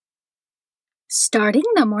Starting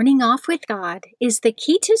the morning off with God is the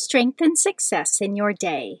key to strength and success in your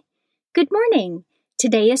day. Good morning.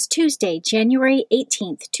 Today is Tuesday, January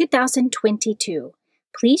 18th, 2022.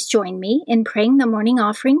 Please join me in praying the morning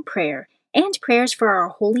offering prayer and prayers for our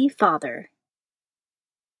Holy Father.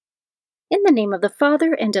 In the name of the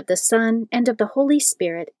Father, and of the Son, and of the Holy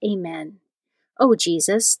Spirit, Amen. O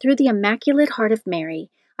Jesus, through the Immaculate Heart of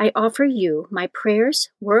Mary, I offer you my prayers,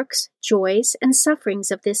 works, joys, and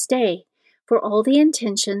sufferings of this day, for all the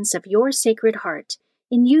intentions of your Sacred Heart,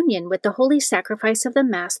 in union with the holy sacrifice of the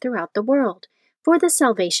Mass throughout the world, for the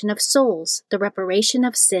salvation of souls, the reparation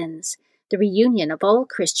of sins, the reunion of all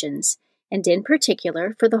Christians, and in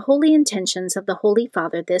particular for the holy intentions of the Holy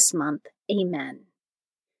Father this month. Amen.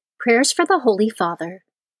 Prayers for the Holy Father.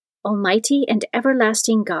 Almighty and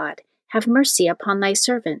everlasting God, have mercy upon thy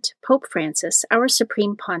servant, Pope Francis, our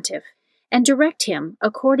Supreme Pontiff, and direct him,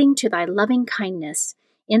 according to thy loving kindness,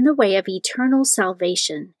 in the way of eternal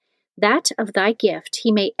salvation, that of thy gift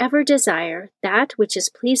he may ever desire that which is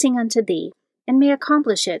pleasing unto thee, and may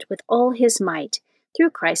accomplish it with all his might, through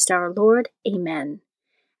Christ our Lord. Amen.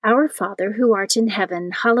 Our Father, who art in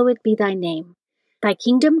heaven, hallowed be thy name. Thy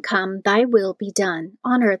kingdom come, thy will be done,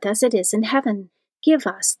 on earth as it is in heaven. Give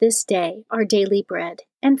us this day our daily bread,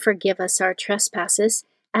 and forgive us our trespasses,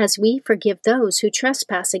 as we forgive those who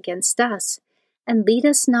trespass against us. And lead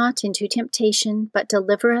us not into temptation, but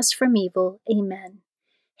deliver us from evil. Amen.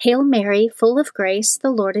 Hail Mary, full of grace, the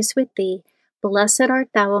Lord is with thee. Blessed art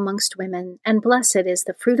thou amongst women, and blessed is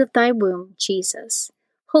the fruit of thy womb, Jesus.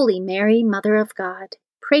 Holy Mary, Mother of God,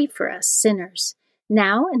 pray for us sinners,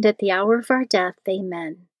 now and at the hour of our death.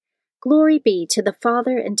 Amen. Glory be to the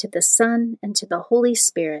Father, and to the Son, and to the Holy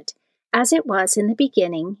Spirit, as it was in the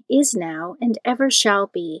beginning, is now, and ever shall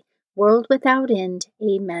be, world without end.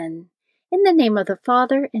 Amen. In the name of the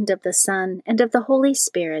Father, and of the Son, and of the Holy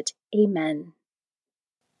Spirit. Amen.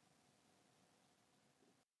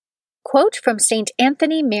 Quote from St.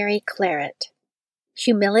 Anthony Mary Claret.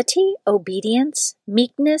 Humility, obedience,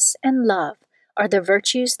 meekness, and love are the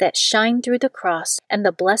virtues that shine through the cross and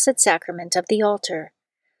the blessed sacrament of the altar.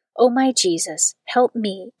 O my Jesus, help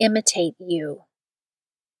me imitate you.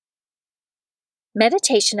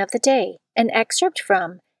 Meditation of the Day, an excerpt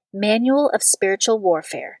from Manual of Spiritual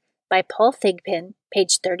Warfare by Paul Thigpen,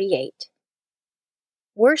 page 38.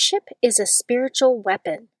 Worship is a spiritual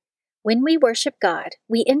weapon. When we worship God,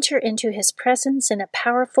 we enter into His presence in a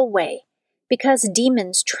powerful way. Because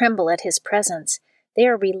demons tremble at His presence, they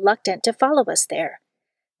are reluctant to follow us there.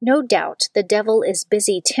 No doubt the devil is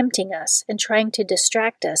busy tempting us and trying to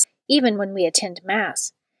distract us even when we attend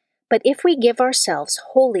Mass. But if we give ourselves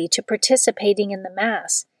wholly to participating in the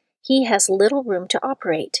Mass, he has little room to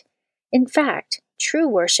operate. In fact, true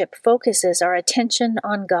worship focuses our attention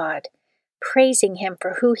on God, praising Him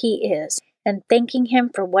for who He is and thanking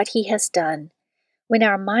Him for what He has done. When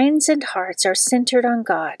our minds and hearts are centered on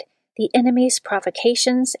God, the enemy's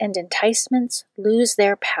provocations and enticements lose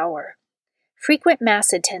their power. Frequent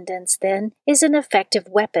Mass attendance, then, is an effective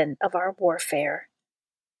weapon of our warfare.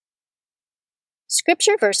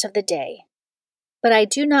 Scripture verse of the day. But I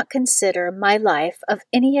do not consider my life of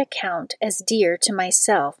any account as dear to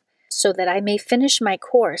myself, so that I may finish my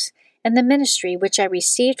course and the ministry which I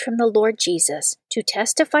received from the Lord Jesus, to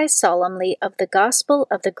testify solemnly of the gospel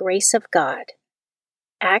of the grace of God.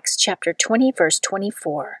 Acts chapter 20, verse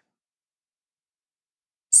 24.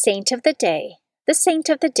 Saint of the Day. The saint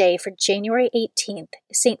of the day for January 18th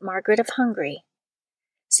is St. Margaret of Hungary.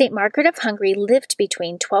 St. Margaret of Hungary lived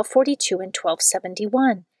between 1242 and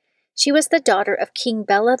 1271. She was the daughter of King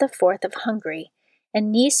Bela IV of Hungary and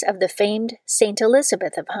niece of the famed St.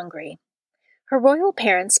 Elizabeth of Hungary. Her royal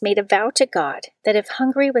parents made a vow to God that if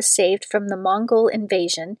Hungary was saved from the Mongol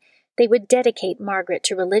invasion, they would dedicate Margaret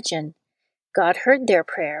to religion. God heard their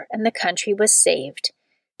prayer, and the country was saved.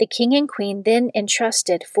 The king and queen then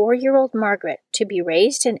entrusted 4-year-old Margaret to be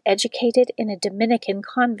raised and educated in a Dominican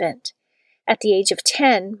convent. At the age of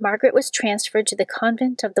 10, Margaret was transferred to the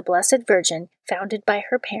Convent of the Blessed Virgin, founded by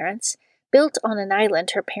her parents, built on an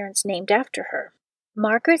island her parents named after her.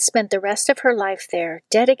 Margaret spent the rest of her life there,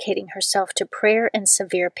 dedicating herself to prayer and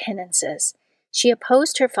severe penances. She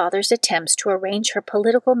opposed her father's attempts to arrange her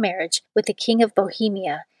political marriage with the King of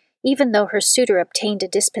Bohemia, even though her suitor obtained a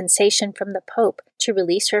dispensation from the Pope to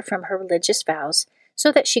release her from her religious vows so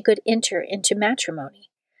that she could enter into matrimony.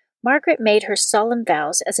 Margaret made her solemn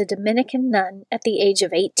vows as a Dominican nun at the age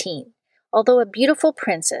of 18. Although a beautiful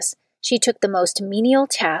princess, she took the most menial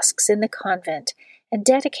tasks in the convent and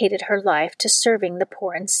dedicated her life to serving the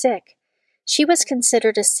poor and sick. She was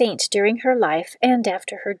considered a saint during her life and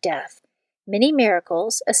after her death. Many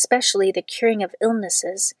miracles, especially the curing of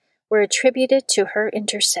illnesses, were attributed to her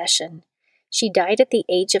intercession. She died at the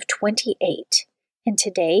age of 28, and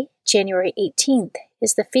today, January 18th,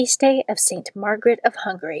 is the feast day of St. Margaret of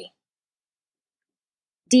Hungary.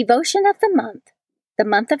 Devotion of the month. The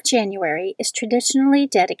month of January is traditionally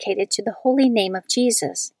dedicated to the holy name of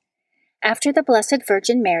Jesus. After the Blessed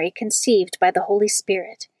Virgin Mary conceived by the Holy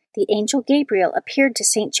Spirit, the angel Gabriel appeared to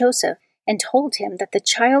Saint Joseph and told him that the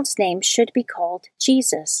child's name should be called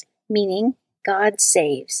Jesus, meaning God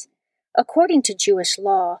saves. According to Jewish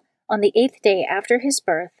law, on the 8th day after his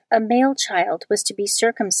birth, a male child was to be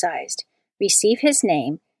circumcised, receive his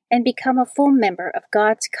name, and become a full member of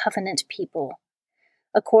God's covenant people.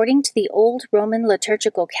 According to the old Roman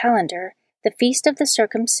liturgical calendar, the feast of the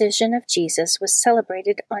circumcision of Jesus was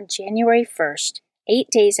celebrated on January 1st, 8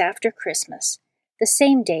 days after Christmas, the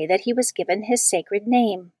same day that he was given his sacred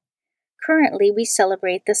name. Currently, we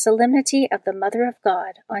celebrate the solemnity of the Mother of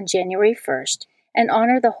God on January 1st and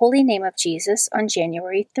honor the holy name of Jesus on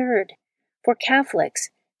January 3rd. For Catholics,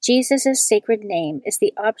 Jesus' sacred name is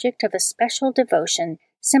the object of a special devotion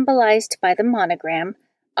symbolized by the monogram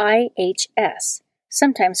IHS,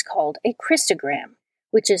 sometimes called a Christogram,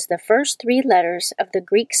 which is the first 3 letters of the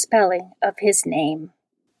Greek spelling of his name.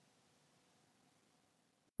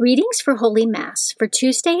 Readings for Holy Mass for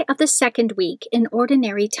Tuesday of the second week in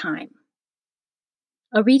Ordinary Time.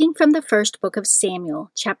 A reading from the first book of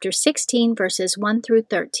Samuel, chapter 16, verses 1 through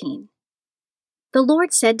 13. The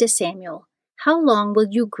Lord said to Samuel, "How long will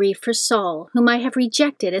you grieve for Saul, whom I have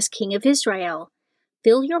rejected as king of Israel?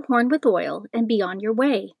 Fill your horn with oil and be on your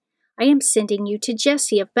way. I am sending you to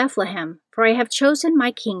Jesse of Bethlehem, for I have chosen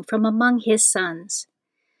my king from among his sons."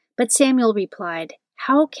 But Samuel replied,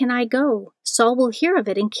 "How can I go? Saul will hear of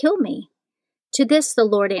it and kill me." To this the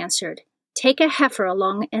Lord answered, "Take a heifer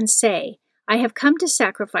along and say, 'I have come to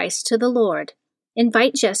sacrifice to the Lord.'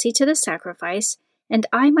 Invite Jesse to the sacrifice, and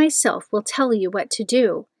I myself will tell you what to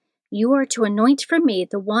do. You are to anoint for me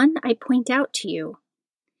the one I point out to you."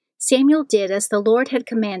 Samuel did as the Lord had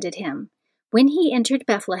commanded him. When he entered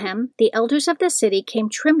Bethlehem, the elders of the city came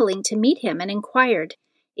trembling to meet him and inquired,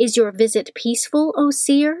 "Is your visit peaceful, O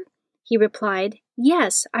seer?" He replied,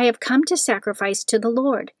 "Yes, I have come to sacrifice to the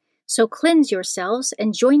Lord. So cleanse yourselves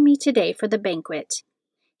and join me today for the banquet."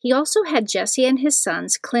 He also had Jesse and his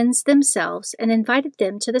sons cleanse themselves and invited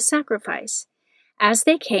them to the sacrifice. As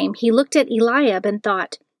they came, he looked at Eliab and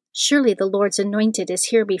thought, "Surely the Lord's anointed is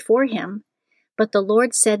here before him." But the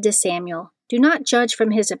Lord said to Samuel, "Do not judge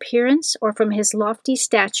from his appearance or from his lofty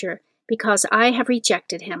stature, because I have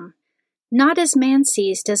rejected him. Not as man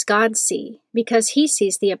sees does God see, because he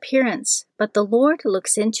sees the appearance, but the Lord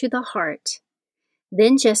looks into the heart."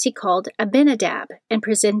 Then Jesse called Abinadab and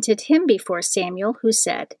presented him before Samuel, who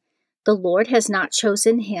said, "The Lord has not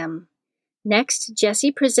chosen him." Next,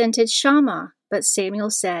 Jesse presented Shammah, but Samuel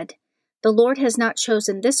said, "The Lord has not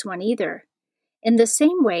chosen this one either." In the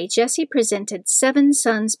same way, Jesse presented 7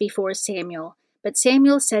 sons before Samuel, but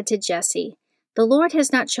Samuel said to Jesse, "The Lord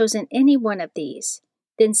has not chosen any one of these."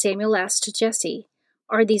 Then Samuel asked Jesse,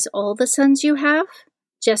 "Are these all the sons you have?"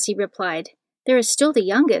 Jesse replied, "There is still the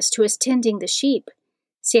youngest who is tending the sheep."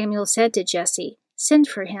 Samuel said to Jesse, "Send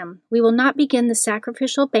for him. We will not begin the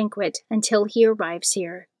sacrificial banquet until he arrives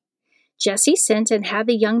here." Jesse sent and had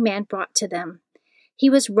the young man brought to them.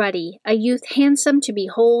 He was ruddy, a youth handsome to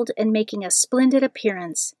behold and making a splendid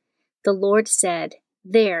appearance. The Lord said,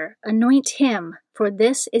 "There, anoint him, for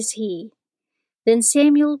this is he." Then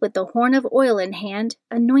Samuel, with the horn of oil in hand,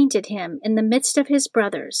 anointed him in the midst of his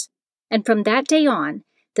brothers. And from that day on,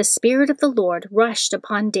 the Spirit of the Lord rushed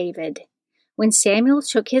upon David. When Samuel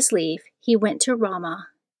took his leave, he went to Ramah.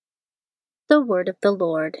 The word of the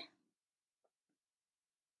Lord.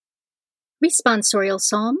 Responsorial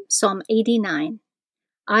Psalm, Psalm 89.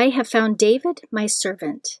 I have found David, my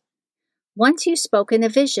servant. Once you spoke in a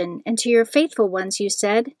vision, and to your faithful ones you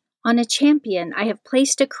said, "On a champion I have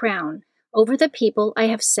placed a crown, over the people I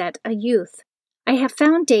have set a youth. I have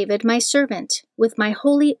found David, my servant. With my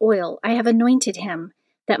holy oil I have anointed him,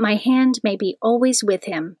 that my hand may be always with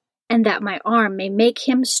him, and that my arm may make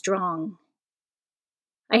him strong.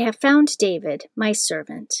 I have found David, my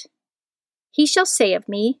servant. He shall say of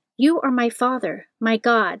me, You are my Father, my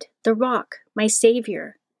God, the rock, my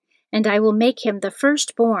Savior. And I will make him the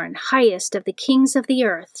firstborn, highest of the kings of the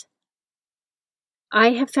earth.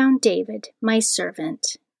 I have found David, my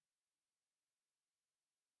servant.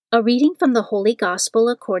 A reading from the Holy Gospel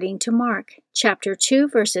according to Mark, chapter 2,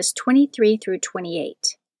 verses 23 through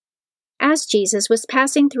 28. As Jesus was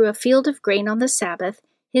passing through a field of grain on the Sabbath,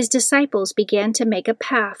 his disciples began to make a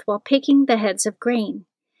path while picking the heads of grain.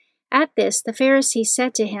 At this, the Pharisees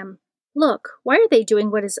said to him, Look, why are they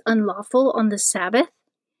doing what is unlawful on the Sabbath?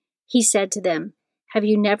 He said to them, "Have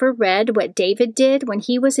you never read what David did when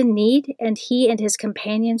he was in need and he and his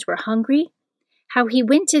companions were hungry? How he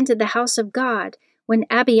went into the house of God when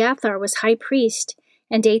Abiathar was high priest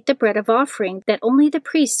and ate the bread of offering that only the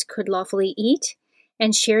priests could lawfully eat,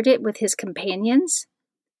 and shared it with his companions?"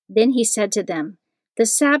 Then he said to them, "The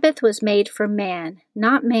Sabbath was made for man,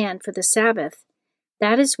 not man for the Sabbath.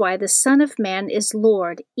 That is why the Son of Man is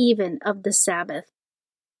Lord even of the Sabbath."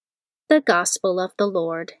 The Gospel of the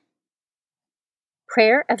Lord.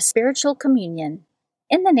 Prayer of Spiritual Communion.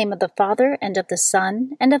 In the name of the Father, and of the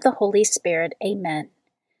Son, and of the Holy Spirit. Amen.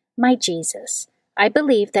 My Jesus, I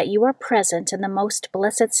believe that you are present in the most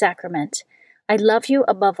blessed sacrament. I love you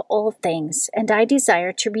above all things, and I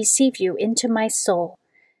desire to receive you into my soul.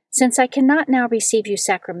 Since I cannot now receive you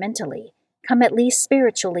sacramentally, come at least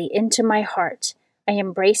spiritually into my heart. I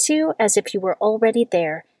embrace you as if you were already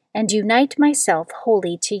there, and unite myself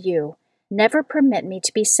wholly to you. Never permit me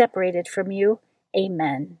to be separated from you.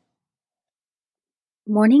 Amen.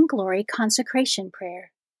 Morning Glory Consecration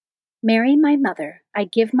Prayer. Mary, my Mother, I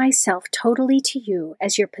give myself totally to you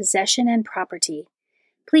as your possession and property.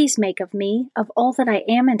 Please make of me, of all that I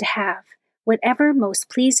am and have, whatever most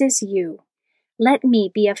pleases you. Let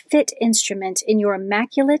me be a fit instrument in your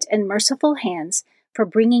immaculate and merciful hands for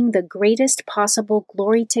bringing the greatest possible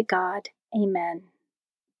glory to God. Amen.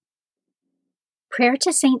 Prayer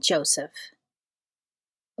to Saint Joseph.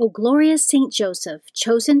 O glorious Saint Joseph,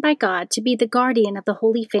 chosen by God to be the guardian of the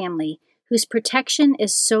Holy Family, whose protection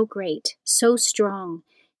is so great, so strong,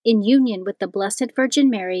 in union with the Blessed Virgin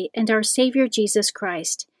Mary and our Savior Jesus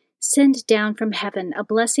Christ, send down from heaven a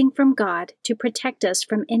blessing from God to protect us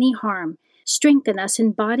from any harm, strengthen us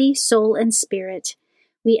in body, soul, and spirit.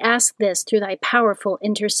 We ask this through thy powerful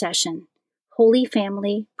intercession. Holy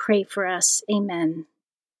Family, pray for us. Amen.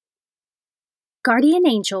 Guardian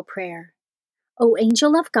Angel Prayer. O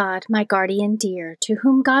angel of God, my guardian dear, to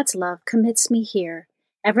whom God's love commits me here,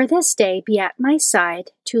 ever this day be at my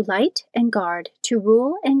side, to light and guard, to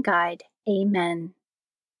rule and guide. Amen.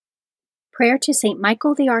 Prayer to Saint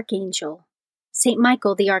Michael the Archangel. Saint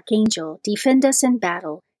Michael the Archangel, defend us in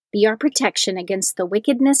battle, be our protection against the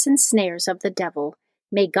wickedness and snares of the devil.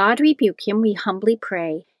 May God rebuke him, we humbly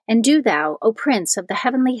pray, and do thou, O Prince of the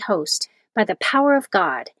heavenly host, by the power of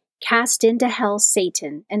God, cast into hell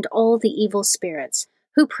Satan and all the evil spirits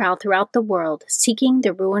who prowl throughout the world, seeking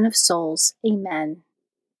the ruin of souls. Amen.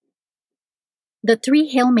 The Three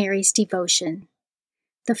Hail Marys Devotion.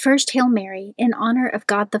 The first Hail Mary, in honor of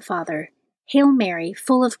God the Father. Hail Mary,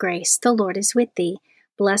 full of grace, the Lord is with thee.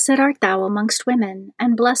 Blessed art thou amongst women,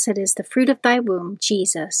 and blessed is the fruit of thy womb,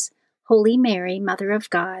 Jesus. Holy Mary, Mother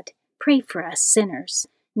of God, pray for us sinners,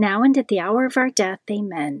 now and at the hour of our death.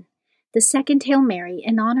 Amen. The second Hail Mary,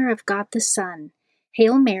 in honor of God the Son.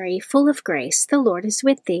 Hail Mary, full of grace, the Lord is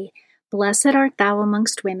with thee. Blessed art thou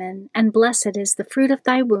amongst women, and blessed is the fruit of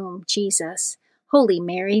thy womb, Jesus. Holy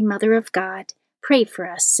Mary, Mother of God, pray for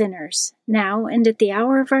us sinners, now and at the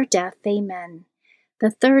hour of our death. Amen.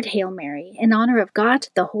 The third Hail Mary, in honor of God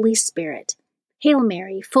the Holy Spirit. Hail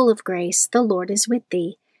Mary, full of grace, the Lord is with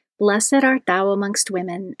thee. Blessed art thou amongst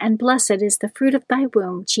women, and blessed is the fruit of thy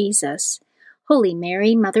womb, Jesus. Holy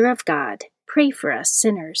Mary, Mother of God, pray for us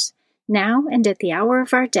sinners, now and at the hour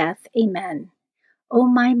of our death. Amen. O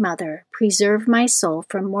my Mother, preserve my soul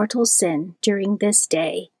from mortal sin during this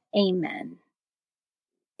day. Amen.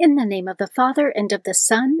 In the name of the Father, and of the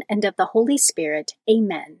Son, and of the Holy Spirit.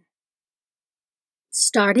 Amen.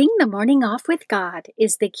 Starting the morning off with God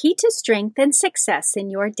is the key to strength and success in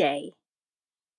your day.